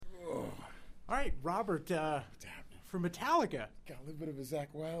right, Robert from Metallica. Got a little bit of a Zakk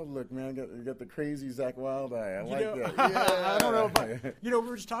Wylde look, man. Got the crazy Zakk Wylde eye. I like that. Yeah. I don't know about, we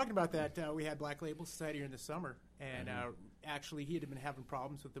were just talking about that. We had Black Label Society here in the summer, and actually he had been having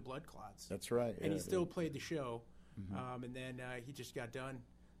problems with the blood clots. That's right. And he still played the show, and then he just got done.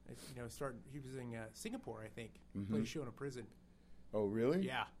 He was in Singapore, I think. Played a show in a prison. Oh, really?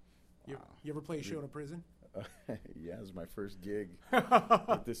 Yeah. You ever play a show in a prison? Yeah, it was my first gig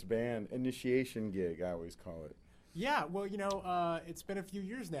with this band. Initiation gig, I always call it. Yeah, well, it's been a few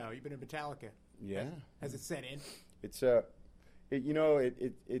years now. You've been in Metallica. Yeah. Has it set in? It's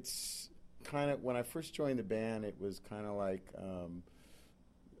it's kind of, when I first joined the band, it was kind of like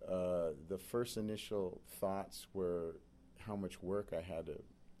the first initial thoughts were how much work I had to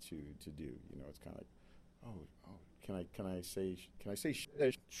do. It's kind of like, can I say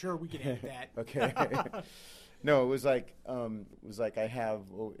Sure, we can edit that. Okay. No, it was like I have,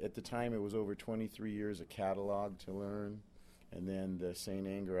 at the time it was over 23 years of catalog to learn, and then the Saint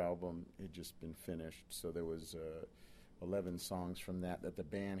Anger album had just been finished, so there was 11 songs from that the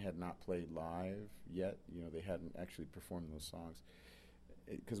band had not played live yet. They hadn't actually performed those songs,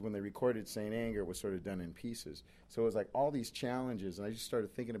 because when they recorded Saint Anger, it was sort of done in pieces. So it was like all these challenges, and I just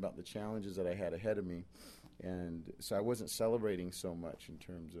started thinking about the challenges that I had ahead of me, and so I wasn't celebrating so much in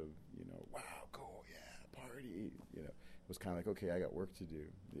terms of, wow, cool, yeah, party. It was kind of like, okay, I got work to do.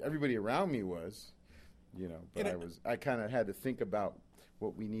 Everybody around me was, but I kind of had to think about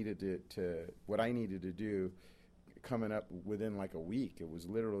what we needed what I needed to do coming up within like a week. It was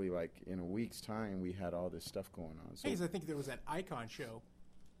literally like in a week's time we had all this stuff going on. So I think there was that Icon show.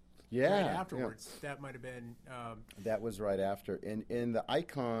 Yeah. Right afterwards. Yeah. That might have been... that was right after. In the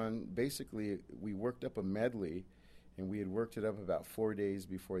Icon, basically, we worked up a medley, and we had worked it up about 4 days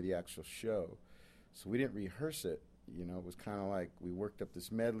before the actual show. So we didn't rehearse it. It was kind of like we worked up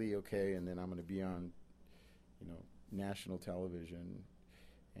this medley, okay, and then I'm going to be on, national television,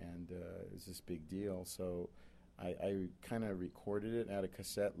 and it's this big deal. So I kind of recorded it at a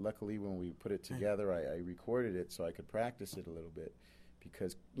cassette. Luckily, when we put it together, I recorded it so I could practice it a little bit.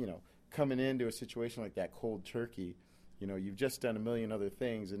 Because, coming into a situation like that, cold turkey, you've just done a million other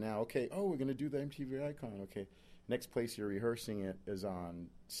things, and now, okay, we're going to do the MTV Icon. Okay, next place you're rehearsing it is on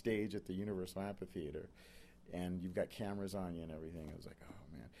stage at the Universal Amphitheater, and you've got cameras on you and everything. I was like,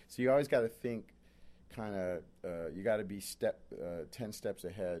 oh, man. So you always got to think kind of, you got to be 10 steps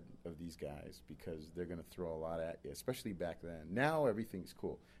ahead of these guys, because they're going to throw a lot at you, especially back then. Now everything's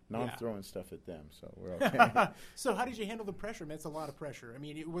cool. Now I'm throwing stuff at them, so we're okay. So how did you handle the pressure? Man, it's a lot of pressure. I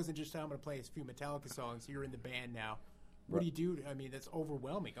mean, it wasn't just I'm going to play a few Metallica songs. You're in the band now. What do you do? I mean, that's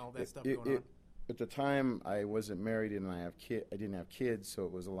overwhelming, all that stuff going on. At the time, I wasn't married and I didn't have kids, so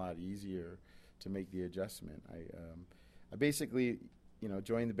it was a lot easier to make the adjustment. I basically,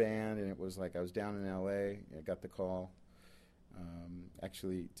 joined the band, and it was like I was down in L.A. I got the call,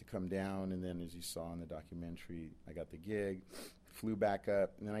 actually, to come down, and then as you saw in the documentary, I got the gig. Flew back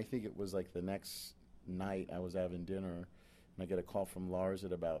up, and then I think it was like the next night I was having dinner, and I get a call from Lars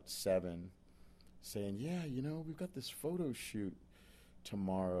at about 7 saying, yeah, we've got this photo shoot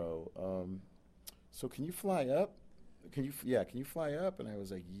tomorrow. So can you fly up? Can you fly up? And I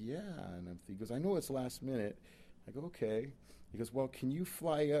was like, yeah. And he goes, I know it's last minute. I go, okay. He goes, well, can you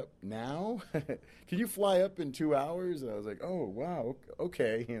fly up now? Can you fly up in 2 hours? And I was like, oh, wow,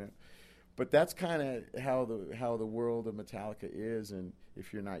 okay, But that's kind of how the world of Metallica is, and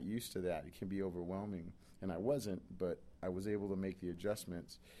if you're not used to that, it can be overwhelming. And I wasn't, but I was able to make the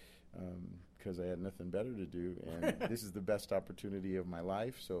adjustments because I had nothing better to do, and this is the best opportunity of my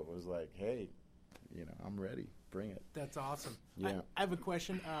life. So it was like, hey, I'm ready. Bring it. That's awesome. Yeah. I have a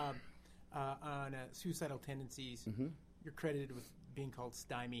question on Suicidal Tendencies. Mm-hmm. You're credited with being called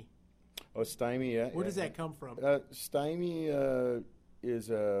Stymie. Oh, Stymie, yeah. Where does that come from? Stymie is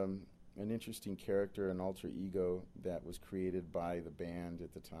an interesting character, an alter ego that was created by the band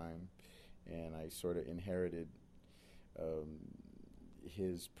at the time, and I sort of inherited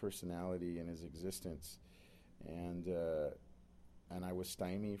his personality and his existence, and I was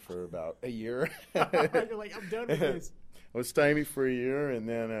Stymie for about a year. You're like, I'm done with this. I was Stymie for a year, and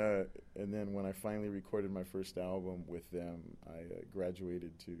then when I finally recorded my first album with them, I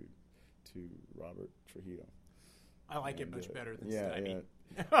graduated to Robert Trujillo. I like it much better than Stymie.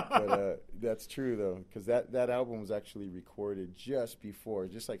 Yeah. But that's true, though, because that album was actually recorded just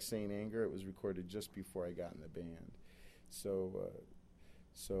like Saint Anger, it was recorded just before I got in the band.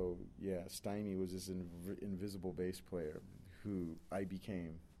 So yeah, Stymie was this invisible bass player who I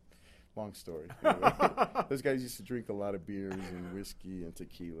became. Long story. Anyway, those guys used to drink a lot of beers and whiskey and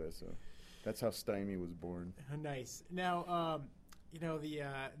tequila, so that's how Stymie was born. Nice. Now, You know, the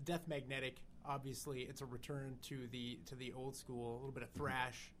Death Magnetic, obviously, it's a return to the old school, a little bit of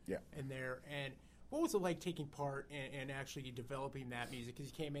thrash in there. And what was it like taking part and actually developing that music?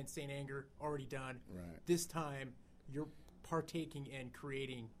 Because you came in, Saint Anger, already done. Right. This time, you're partaking and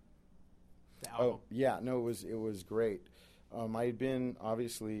creating the album. Oh, yeah. No, it was great. I had been,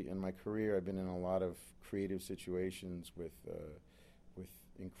 obviously, in my career, I've been in a lot of creative situations with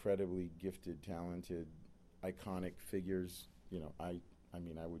incredibly gifted, talented, iconic figures. You know, I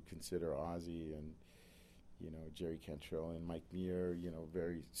mean, I would consider Ozzy and, you know, Jerry Cantrell and Mike Muir, you know,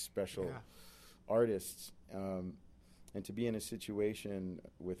 very special artists. And to be in a situation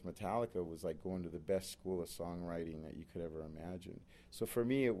with Metallica was like going to the best school of songwriting that you could ever imagine. So for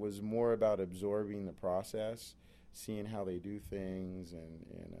me, it was more about absorbing the process, seeing how they do things, and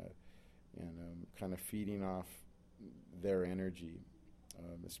kind of feeding off their energy.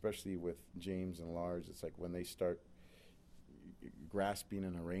 Especially with James and Lars, it's like when they start grasping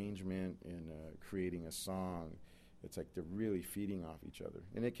an arrangement and creating a song, it's like they're really feeding off each other,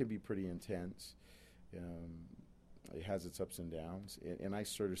 and it can be pretty intense. It has its ups and downs, and I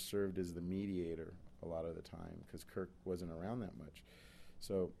sort of served as the mediator a lot of the time because Kirk wasn't around that much,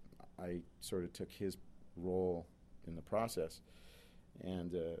 so I sort of took his role in the process,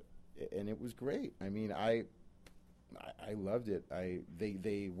 and it was great. I mean, I loved it.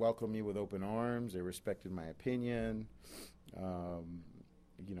 They welcomed me with open arms. They respected my opinion.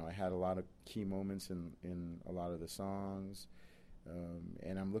 You know, I had a lot of key moments in a lot of the songs.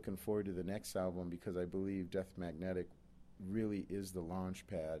 And I'm looking forward to the next album because I believe Death Magnetic really is the launch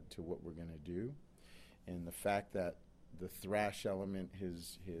pad to what we're going to do. And the fact that the thrash element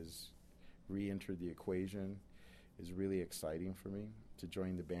has re-entered the equation is really exciting for me to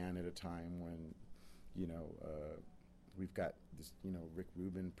join the band at a time when, you know, we've got this, you know, Rick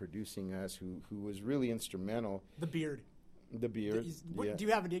Rubin producing us, who was really instrumental. The Beard. The Beard. Do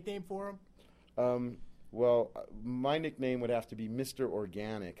you have a nickname for him? Well, my nickname would have to be Mr.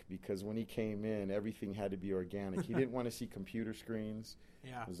 Organic because when he came in, everything had to be organic. He didn't want to see computer screens.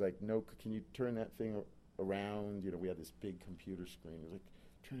 Yeah. It was like, no, can you turn that thing around? You know, we had this big computer screen. It was like,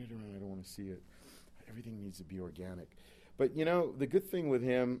 turn it around. I don't want to see it. Everything needs to be organic. But, you know, the good thing with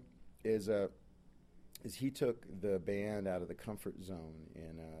him is he took the band out of the comfort zone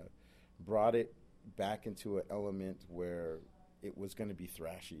and brought it back into an element where it was going to be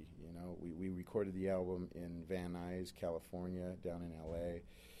thrashy. You know, we recorded the album in Van Nuys, California, down in L.A.,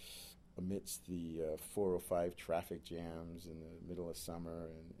 amidst the 405 traffic jams in the middle of summer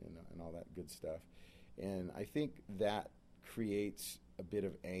and all that good stuff. And I think that creates a bit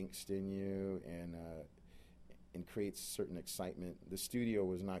of angst in you and creates certain excitement. The studio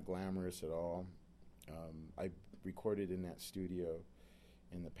was not glamorous at all. I recorded in that studio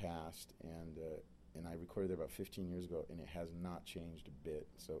in the past, and I recorded there about 15 years ago, and it has not changed a bit.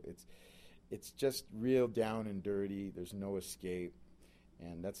 So it's just real down and dirty. There's no escape,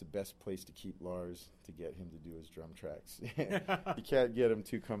 and that's the best place to keep Lars, to get him to do his drum tracks. You can't get him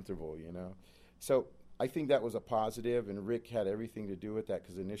too comfortable, you know. So I think that was a positive, and Rick had everything to do with that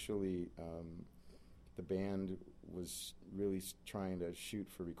because initially the band was really trying to shoot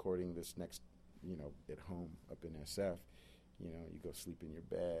for recording this next, you know, at home up in SF. You know, you go sleep in your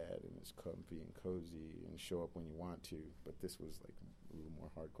bed, and it's comfy and cozy, and show up when you want to. But this was like a little more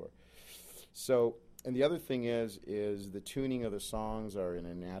hardcore. So, and the other thing is the tuning of the songs are in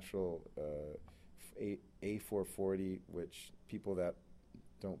a natural A440, which people that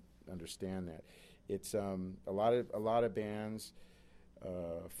don't understand that, it's a lot of bands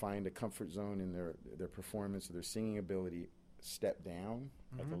find a comfort zone in their performance, or their singing ability, step down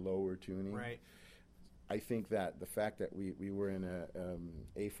at the lower tuning. Right. I think that the fact that we were in a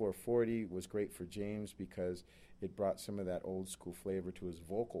A440 was great for James because it brought some of that old school flavor to his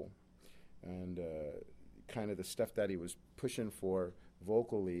vocal, and kind of the stuff that he was pushing for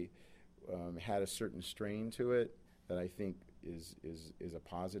vocally had a certain strain to it that I think is a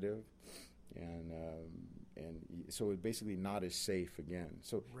positive, and so it's basically not as safe again.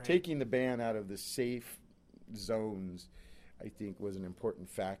 So taking the band out of the safe zones, I think, was an important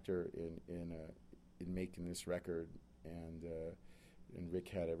factor in making this record, and Rick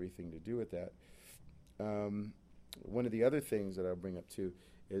had everything to do with that. One of the other things that I'll bring up too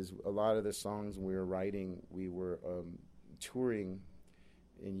is a lot of the songs we were writing, we were touring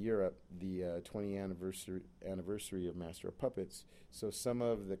in Europe the 20th anniversary of Master of Puppets. So some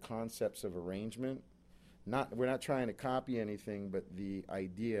of the concepts of arrangement, we're not trying to copy anything, but the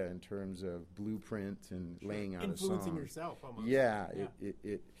idea in terms of blueprint and laying out a song. Influencing yourself almost. Yeah.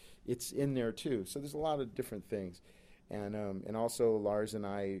 It's in there too. So there's a lot of different things. And also Lars and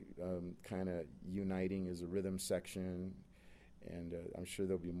I kind of uniting as a rhythm section, and I'm sure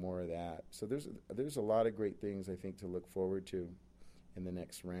there'll be more of that. So there's a lot of great things I think to look forward to in the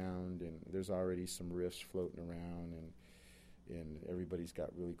next round, and there's already some riffs floating around, and everybody's got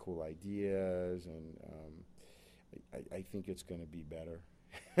really cool ideas, and I think it's going to be better.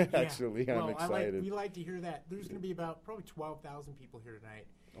 Actually, I'm excited. We like to hear that. There's going to be about probably 12,000 people here tonight.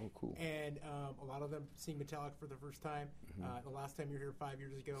 Oh, cool. And a lot of them seeing Metallica for the first time. The last time you were here 5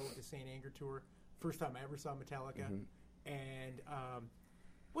 years ago, the St. Anger tour. First time I ever saw Metallica. And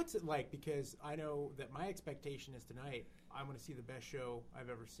what's it like? Because I know that my expectation is tonight I'm going to see the best show I've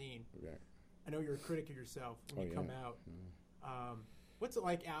ever seen. Right. I know you're a critic of yourself when you come out. What's it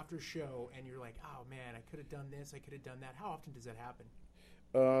like after show and you're like, oh, man, I could have done this, I could have done that. How often does that happen?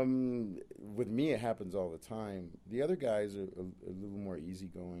 With me, it happens all the time. The other guys are a little more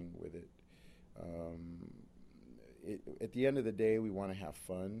easygoing with it. At the end of the day, we want to have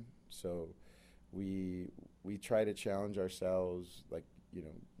fun, so we try to challenge ourselves. Like,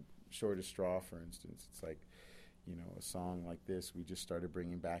 Shortest Straw, for instance, it's like, a song like this we just started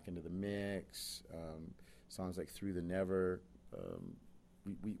bringing back into the mix. Songs like Through the Never,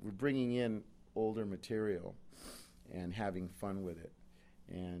 we're bringing in older material and having fun with it.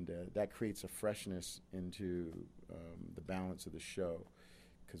 And that creates a freshness into the balance of the show,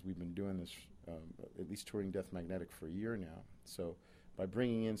 because we've been doing this, at least touring Death Magnetic, for a year now. So by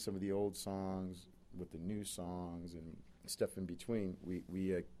bringing in some of the old songs with the new songs and stuff in between,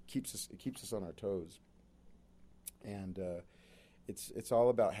 it keeps us on our toes. And it's all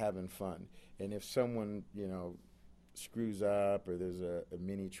about having fun. And if someone screws up or there's a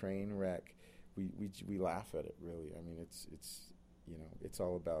mini train wreck, we laugh at it. Really, I mean, it's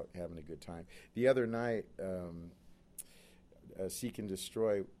all about having a good time. The other night, Seek and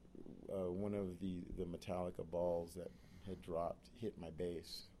Destroy, one of the Metallica balls that had dropped hit my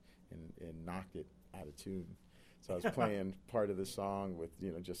bass and knocked it out of tune. So I was playing part of the song with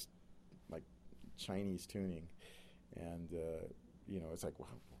just like Chinese tuning, and it's like, wow,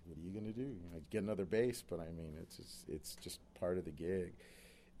 what are you going to do? Get another bass, but I mean, it's just part of the gig,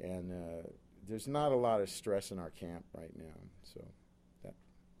 and there's not a lot of stress in our camp right now, so.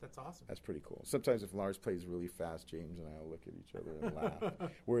 That's awesome. That's pretty cool. Sometimes if Lars plays really fast, James and I will look at each other and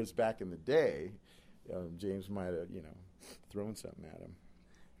laugh. Whereas back in the day, James might have, thrown something at him.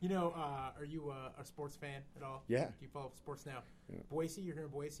 Are you a sports fan at all? Yeah. Do you follow sports now? Yeah. Boise, you're here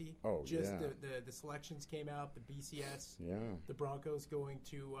in Boise. Oh, Just yeah. the selections came out, the BCS. Yeah. The Broncos going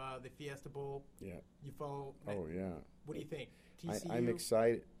to the Fiesta Bowl. Yeah. You follow? Oh, yeah. What do you think? TCU? I'm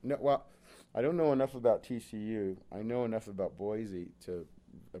excited. No, well, I don't know enough about TCU. I know enough about Boise to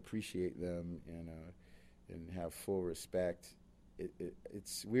appreciate them and have full respect.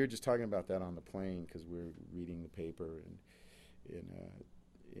 It's we were just talking about that on the plane because we're reading the paper and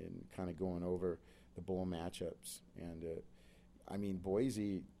kind of going over the bowl matchups. And I mean,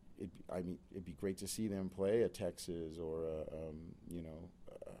 Boise, it'd be great to see them play a Texas or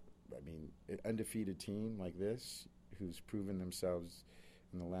an undefeated team like this who's proven themselves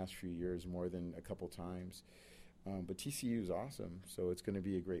in the last few years more than a couple times. But TCU is awesome, so it's going to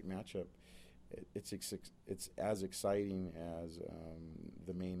be a great matchup. It's as exciting as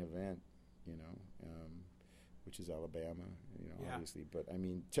the main event, which is Alabama, obviously. But I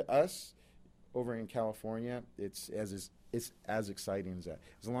mean, to us over in California, it's as exciting as that.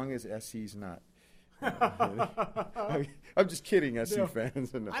 As long as SC's not. I'm just kidding, SC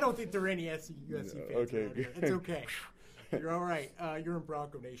fans. I don't think there are any USC fans around here. It's okay. You're all right. You're in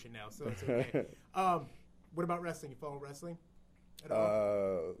Bronco Nation now, so it's okay. What about wrestling? You follow wrestling at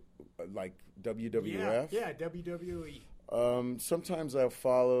all? Like WWF? Yeah, WWE. Sometimes I'll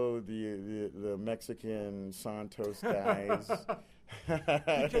follow the Mexican Santos guys.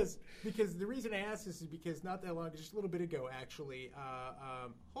 because the reason I ask this is because not that long, just a little bit ago, actually,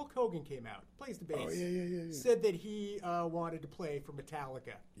 Hulk Hogan came out, plays the bass. Oh, yeah. Said that he wanted to play for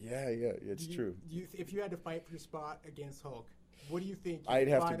Metallica. Yeah, it's true. If you had to fight for your spot against Hulk, what do you think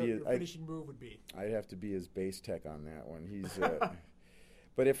your finishing move would be? I'd have to be his bass tech on that one. He's,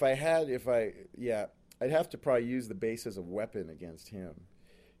 but I'd have to probably use the bass as a weapon against him.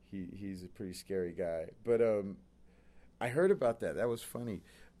 He's a pretty scary guy. But I heard about that. That was funny.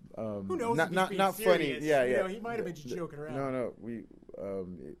 Who knows? Not funny. Yeah. He might have been just joking around. No.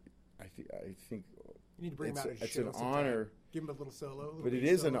 I think you need to bring him out. It's an honor. Give him a little solo. But it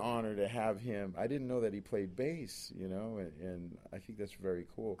is an honor to have him. I didn't know that he played bass, and I think that's very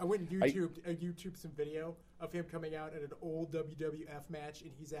cool. I went and YouTube some video of him coming out at an old WWF match,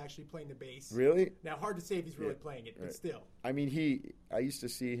 and he's actually playing the bass. Really? Now, hard to say if he's really playing it, but still. I mean, I used to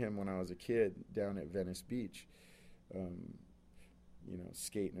see him when I was a kid down at Venice Beach.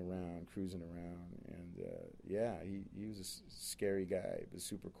 skating around, cruising around, and he was a scary guy. It was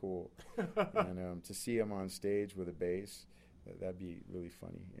super cool, and to see him on stage with a bass, that'd be really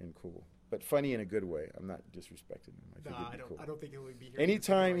funny and cool. But funny in a good way. I'm not disrespecting him. I think it'd be cool. I don't think he'll be here.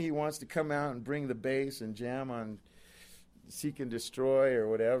 Anytime he wants to come out and bring the bass and jam on Seek and Destroy or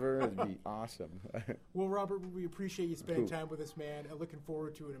whatever, it'd be awesome. Well, Robert, we appreciate you spending time with us, man. I'm looking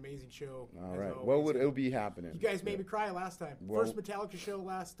forward to an amazing show. All right. Well, it'll be happening. You guys made me cry last time. First Metallica show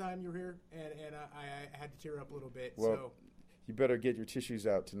last time you were here, and I had to tear up a little bit. Well, so you better get your tissues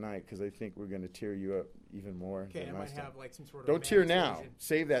out tonight because I think we're going to tear you up even more. Okay, I might have like some sort of. Don't tear now.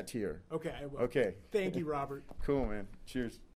 Save that tear. Okay, I will. Okay. Thank you, Robert. Cool, man. Cheers.